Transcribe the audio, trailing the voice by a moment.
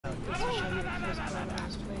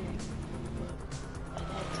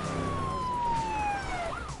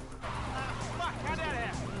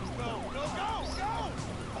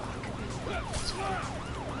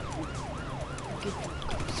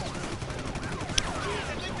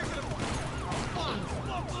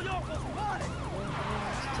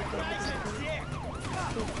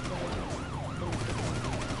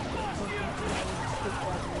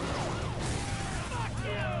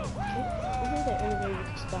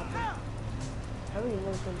happen. I already know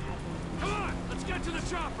what's gonna happen. Come on, let's get to the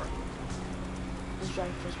chopper. Let's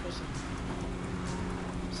drive first person.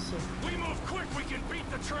 Sick. We move quick, we can beat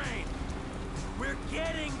the train. We're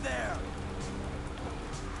getting there.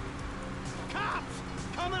 Cops!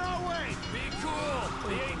 Coming our way! Be cool.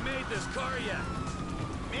 They ain't made this car yet.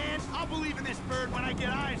 Man, I'll believe in this bird when I get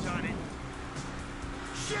eyes on it.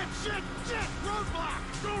 Shit! Roadblock!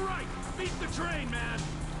 Go right! Beat the train, man!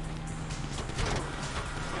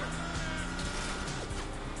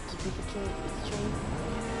 To beat the train,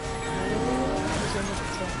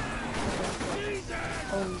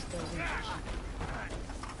 Always does it.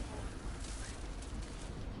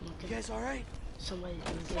 You guys alright? Somebody's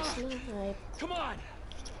gonna get sniped. Come on!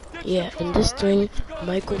 Yeah, in this thing,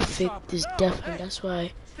 Michael faked his death, and that's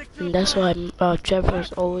why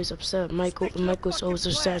Trevor's always upset. Michael's always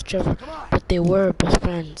upset at Trevor, but they were best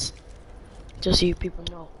friends. Just so you people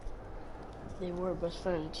know, they were best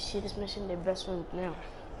friends. You see this mission? They're best friends now.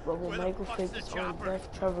 But when Michael faked his own death,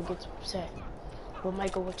 Trevor gets upset. But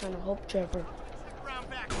Michael was trying to help Trevor.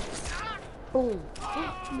 Boom! No, I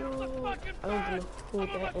don't know who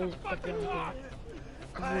that is, but down there.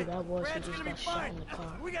 Who that was who just got shot in the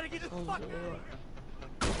car.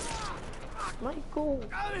 Michael!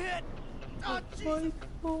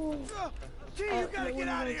 Michael! You gotta get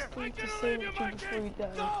out of here! I to say to you before you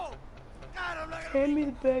die. Hand me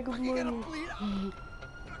the bag of money. In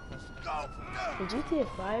GTA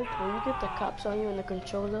 5, when you get the cops on you in the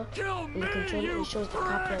controller, it shows the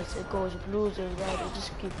cop lights, it goes blue and red, it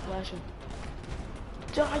just keeps flashing.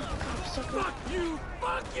 Die, you cocksucker! Fuck you!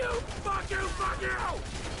 Fuck you! Fuck you! Fuck you!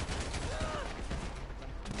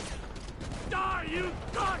 Die, you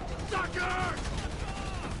cocksucker!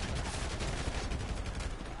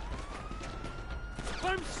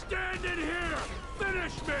 I'm standing here!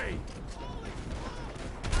 Finish me!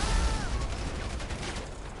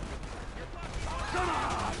 Come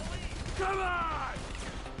on! Come on!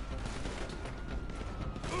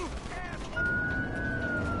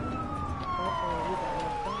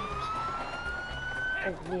 Oh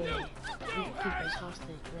yeah, we can keep us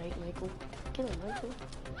hostage, right, Michael? Kill him, Michael.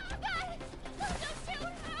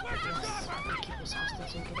 Yes, we can keep us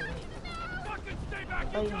hostage and get away.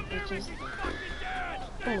 Oh, you bitches.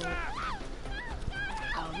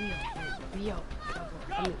 Oh, we out,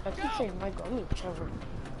 Trevor. I keep saying Michael, I mean Trevor.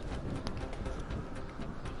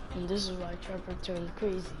 And this is why Trevor turned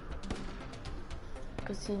crazy.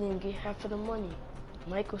 Because he didn't get half of the money.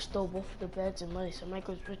 Michael stole both of the beds and money, so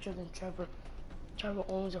Michael's richer than Trevor. Trevor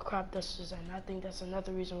owns a crop dusters, and I think that's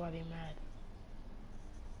another reason why they're mad.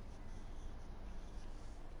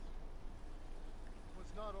 Was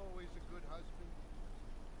not always a good husband,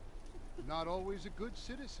 not always a good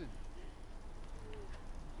citizen.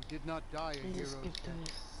 He did not die a hero's death,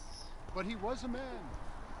 but he was a man.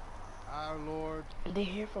 Our Lord. They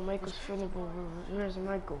hear from Michael's funeral. Where's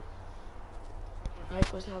Michael?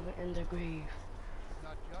 Michael's never in the grave.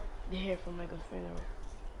 They hear from Michael's funeral.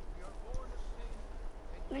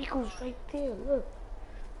 Michael's right there, look.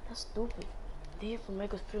 That's stupid. They hear from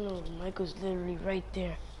Michael's funeral. Michael's literally right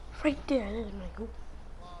there. Right there, there's Michael.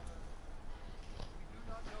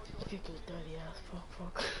 Kicking dirty ass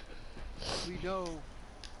fuck. We know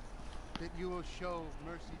that you will show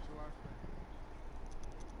mercy to our friend.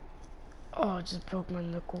 Oh, I just broke my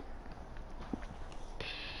knuckle.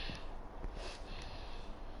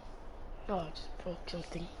 Oh, I just broke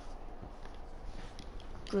something.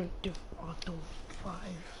 Grand Theft Auto 5.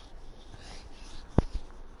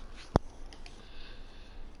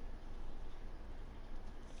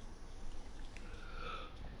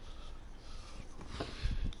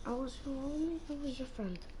 I was your homie, I was your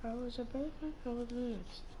friend. I was your best friend, I was the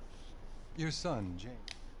next. Your son,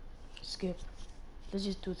 James. Skip. Let's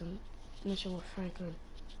just do the mission with Franklin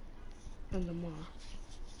and Lamar.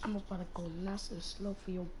 I'm about to go nice and slow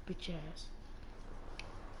for your bitch ass.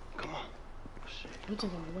 Come on. Shit. I'm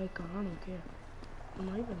taking a white car, I don't care. I'm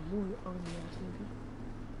not even a movie ugly ass nigga.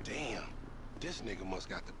 Damn. This nigga must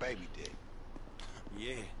got the baby dick.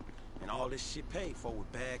 Yeah. And all this shit paid for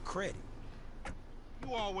with bad credit.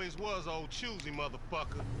 You always was old choosy,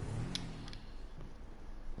 motherfucker.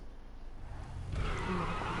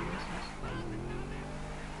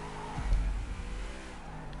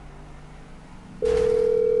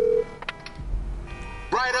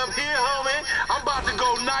 Right up here, homie. I'm about to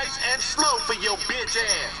go nice and slow for your bitch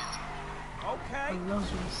ass. Okay. I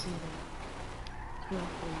love when you see that.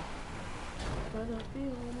 Carefully. Right up here,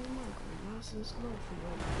 homie. I'm gonna go nice and slow for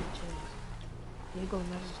your bitch ass. You go nice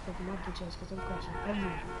and slow for my bitch ass because I'm crashing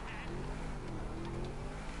everywhere.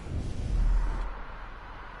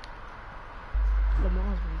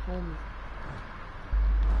 Lamar's my homie.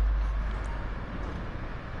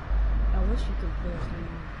 wish you could play as my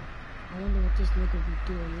mom. I wonder what this nigga be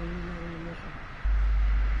doing when you know in the mission.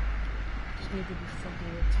 This nigga be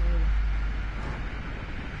fucking with Taylor.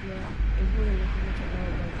 Yeah, it wouldn't look much at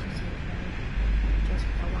all about GTA 5. Just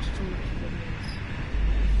I watched too much videos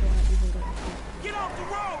before I even got the first. Get off the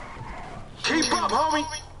road! Keep up, homie.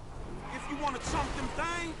 If you wanna chunk them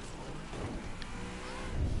things.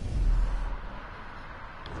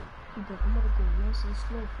 I'm gonna go nice and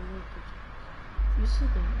slow for your picture. You see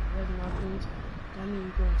the red markings? That means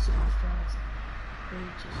you're going super fast. Then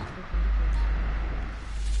you just look on the first.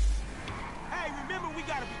 Hey, remember we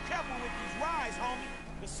gotta be careful with these rides, homie.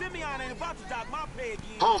 The Simeon ain't about to dock my pay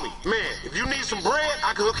again. Homie, man, if you need some bread,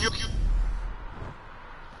 I can hook you.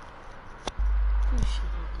 You shit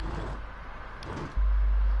like that.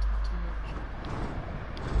 Talk too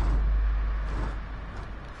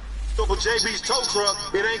much. Over JB's tow truck,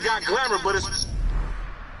 it ain't got glamour, but it's...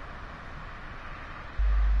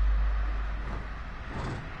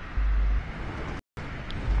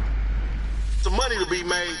 some money to be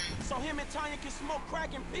made. So him and Tanya can smoke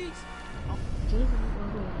crack in peace? David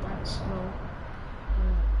was going that slow.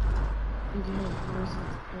 And then voices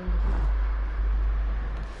and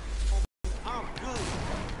I'm good.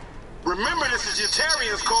 Remember, this is your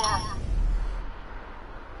Terrian's car.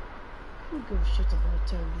 who gives a shit about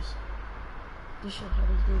terrorists? This shit had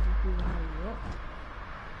his baby people high up.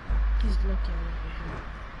 He's lucky over here.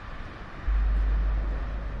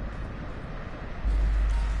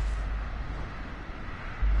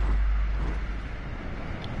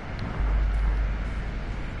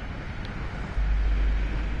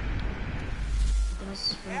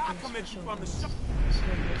 Hey, I'll come at you from the shop.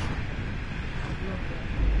 Slow motion. I love that.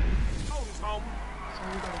 Hold this, homie. So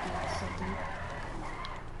we gotta get something.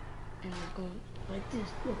 And we're going like this.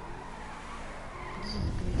 Look. This is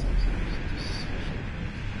a great time to use this special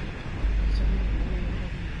effect. It's a really, really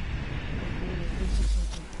heavy. Like really basic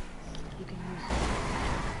something. You can use it.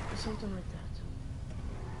 Or something like that.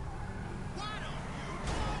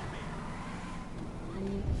 And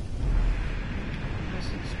you has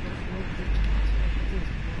some special pictures like this.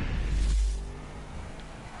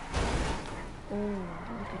 Oh,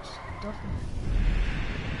 look at stuffing.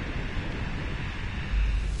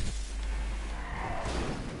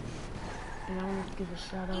 And I want to give a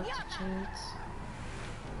shout out to Chance.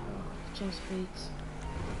 Chance Bates.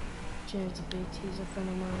 Chance Bates, he's a friend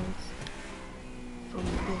of mine. From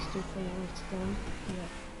the PS2 player with them.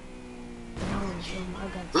 Yeah. And I want to show him I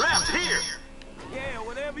got Left here. Yeah,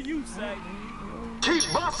 whatever you say.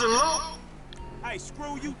 Keep busting, low. Hey,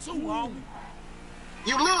 screw you too, homie.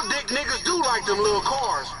 You little dick niggas do like them little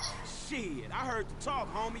cars. Shit, I heard the talk,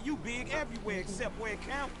 homie. You big everywhere except where it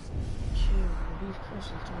counts. Chill, but he's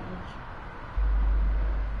cursing too much.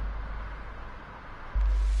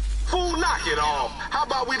 Fool, knock it off. How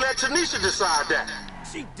about we let Tanisha decide that?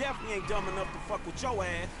 She definitely ain't dumb enough to fuck with your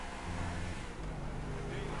ass.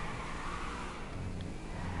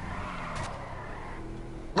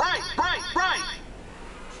 Right.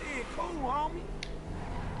 Shit, cool, homie.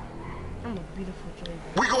 I'm a beautiful Joy.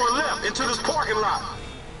 We going left into this parking lot.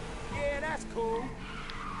 Yeah, that's cool.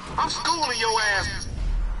 I'm schooling your ass.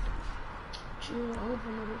 Chill, I don't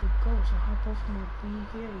even know where to go, so hop off my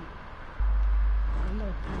big area. I'm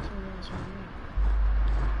gonna pass my ass right now.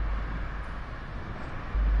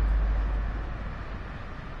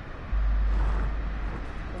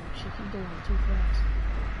 Oh shit, he's going too fast.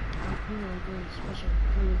 I'm gonna go special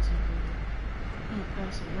ability video. I'm gonna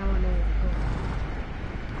pass it, now I know where to go.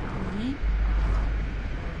 Yeet.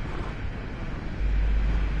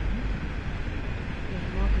 Yeah,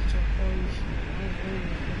 Marcus are always,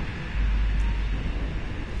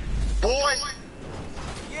 Boy,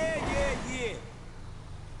 Yeah.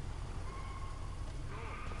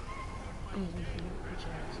 I'm gonna wait for your bitch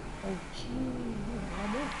ass. Oh, gee,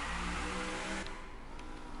 I'm up.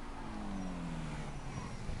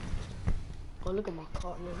 Oh, look at my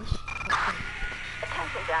partners.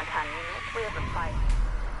 Attention downtown units, we have a fight.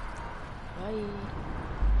 Bye.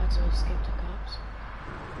 That's how I escaped the cops.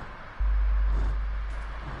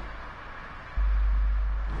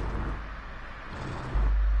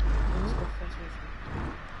 Let's go fast with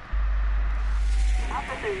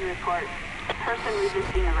Officer, you report a person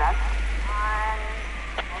resisting arrest on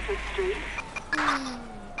Walter Street.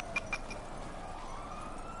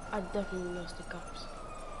 I definitely lost the cops.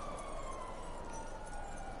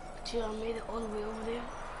 Chill, I made it all the way over there.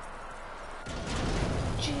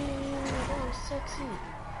 Chill, that was sexy.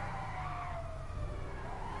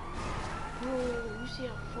 Bro, you see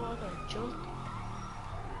how far I jumped?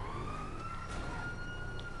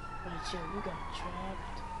 Right, chill, we got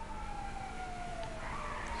trapped.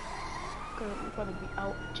 gonna be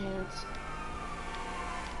out. Chance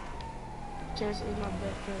is my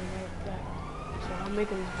best friend right back. So I'm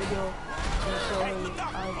making this video to show him I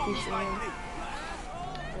appreciate him.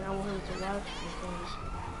 And I want him to watch because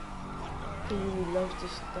he really loves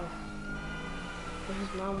this stuff. But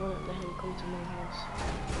his mom wouldn't let him come to my house.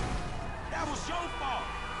 That was your fault.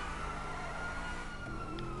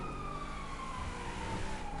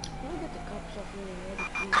 Can I get the cops off me already,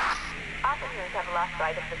 please? Officers have lost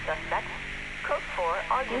sight of the suspect. Code 4,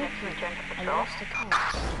 all units return to I patrol. lost the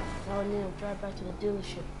cops. Now I need to drive back to the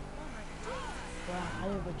dealership. Wow, I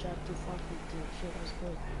didn't even drive too far from the dealership. That's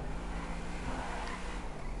good.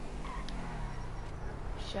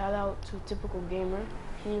 Shout out to Typical Gamer.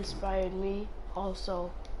 He inspired me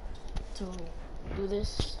also to do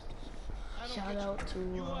this. Shout out to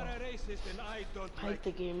Hype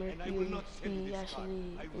the Gamer. He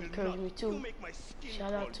actually encouraged me too.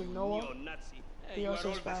 Shout out to Noah. He also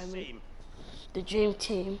inspired me. The Dream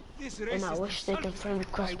Team. And I wish they can friend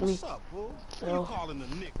request me. So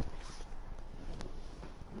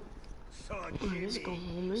let's go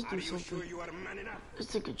home. Let's do something.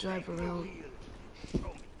 Let's take a drive around.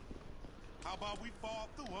 How about we fall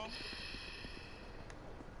through, huh?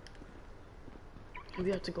 We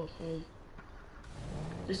have to go home.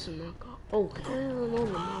 This is my car. Oh, hell no,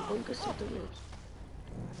 Lamar. Go get something else.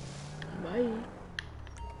 Bye.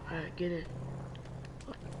 Alright, get in.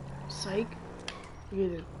 Psych. Get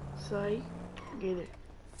in. Psych. Get in.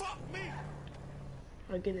 Fuck me!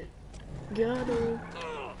 Alright, get in. Got him.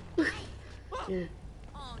 Yeah.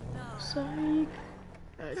 Psych.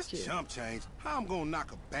 Alright, This chill. chump change. How I'm gonna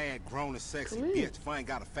knock a bad, grown and sexy Come in. bitch if I ain't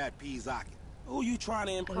got a fat peas ocking? Who you trying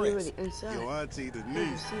to Oh, he impress? already inside. Your auntie I can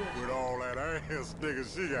Denise. see it. With all that ass,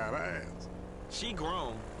 nigga, she got ass. She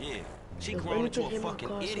grown, yeah. She If grown into anything a hit my fucking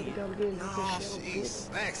car, so we idiot. gotta get in No, the shell, she's get it.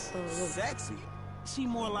 sexy. Look. Sexy? She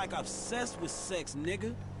more like obsessed with sex,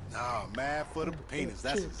 nigga. Nah, mad for the penis.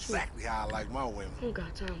 That's chill. exactly how I like my women. I don't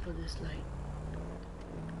got time for this, like.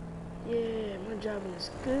 Yeah, my driving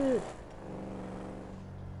is good.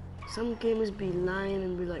 Some gamers be lying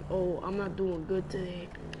and be like, oh, I'm not doing good today.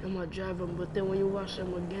 I'm not driving. But then when you watch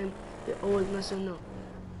them again, they're always messing up.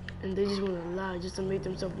 And they just want to lie just to make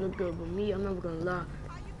themselves look good. But me, I'm never going to lie.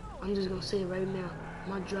 I'm just going to say it right now.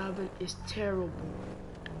 My driving is terrible.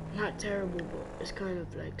 Not terrible, but it's kind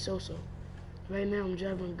of like so-so. Right now, I'm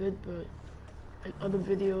driving good, but in other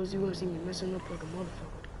videos, you're going to see me messing up like a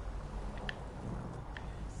motherfucker.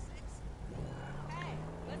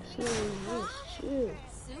 Chill.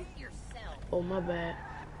 Oh, my bad.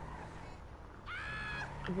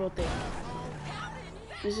 I brought that.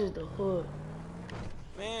 This is the hood.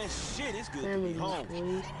 Man, shit, it's good to Family, be home.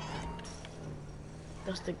 boys.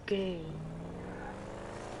 That's the game.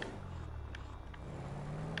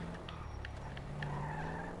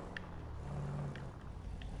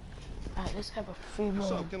 Alright, let's have a free roam.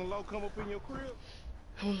 What's up? Can a low come up in your crib?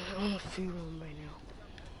 I'm on a free roam right now.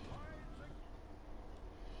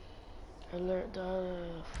 Alert,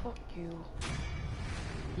 fuck you.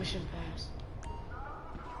 Mission pass.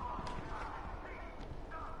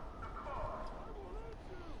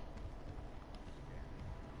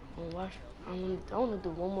 Watch. I want to do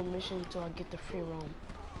one more mission until I get the free roam.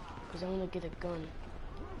 Because I want to get a gun.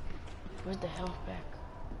 Where's the health pack?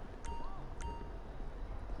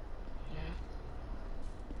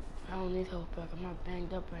 Yeah. I don't need health pack. I'm not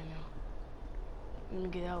banged up right now. I'm gonna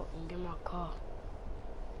get out and get my car.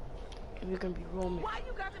 And we're gonna be roaming. Why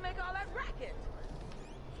you got to make all that racket?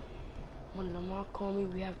 When Lamar called me,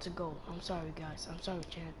 we have to go. I'm sorry, guys. I'm sorry,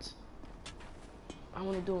 Chance. I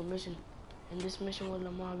want to do a mission. In this mission with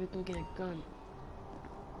Lamar, we can get a gun.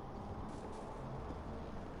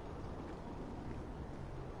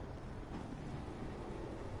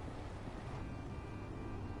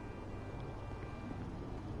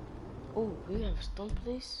 Oh, we have a stone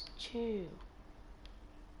place? Chill.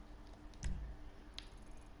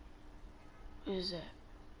 What is that?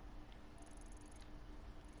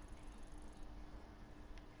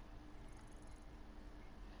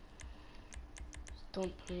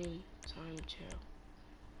 Stone plane time jail.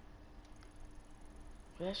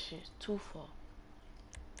 That shit's too far.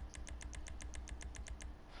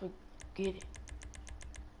 Forget it.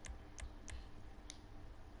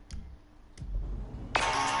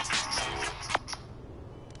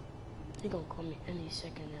 He gonna call me any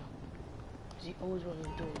second now. Cause he always wanted to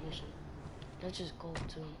do a mission. Let's just go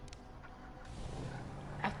to him.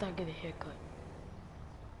 After I get a haircut.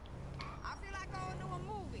 I feel like going to a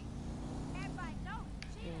movie. Everybody knows.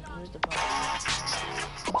 Yeah, where's the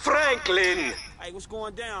box? Franklin! Hey, what's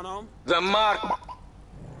going down, home? The mark.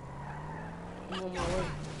 I'm on my way.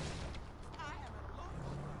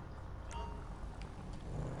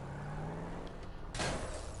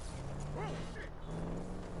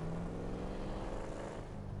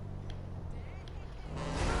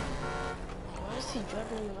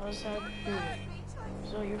 driving on the other side, do it.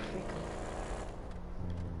 So you're freaking.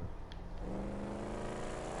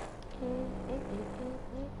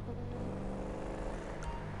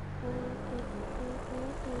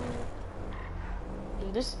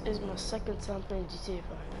 And this is my second time playing GTA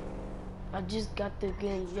 5. I just got the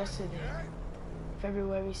game yesterday,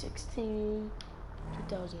 February 16,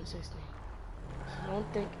 2016. So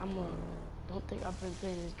don't think I've been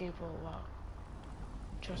playing this game for a while.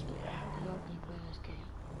 Trust me, I have not been playing this game.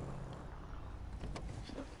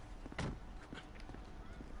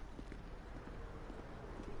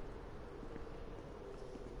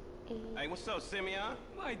 Hey, what's up, Simeon?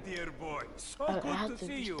 My dear boy, so I good had to to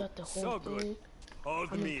see you. restart the whole So thing. good. Hold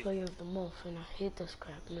I'm me. a player of the month, and I hate this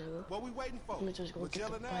crap, nigga. What we waiting for? Let me just go get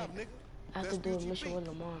the Magellan Ave, bike. nigga. I have to do a mission with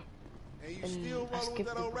Lamar. And you And still I rolling with skipped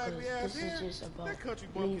that it old because raggedy ass this hair? is just about That country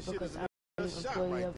me bumpkin shit because is I'm a an shot employee right of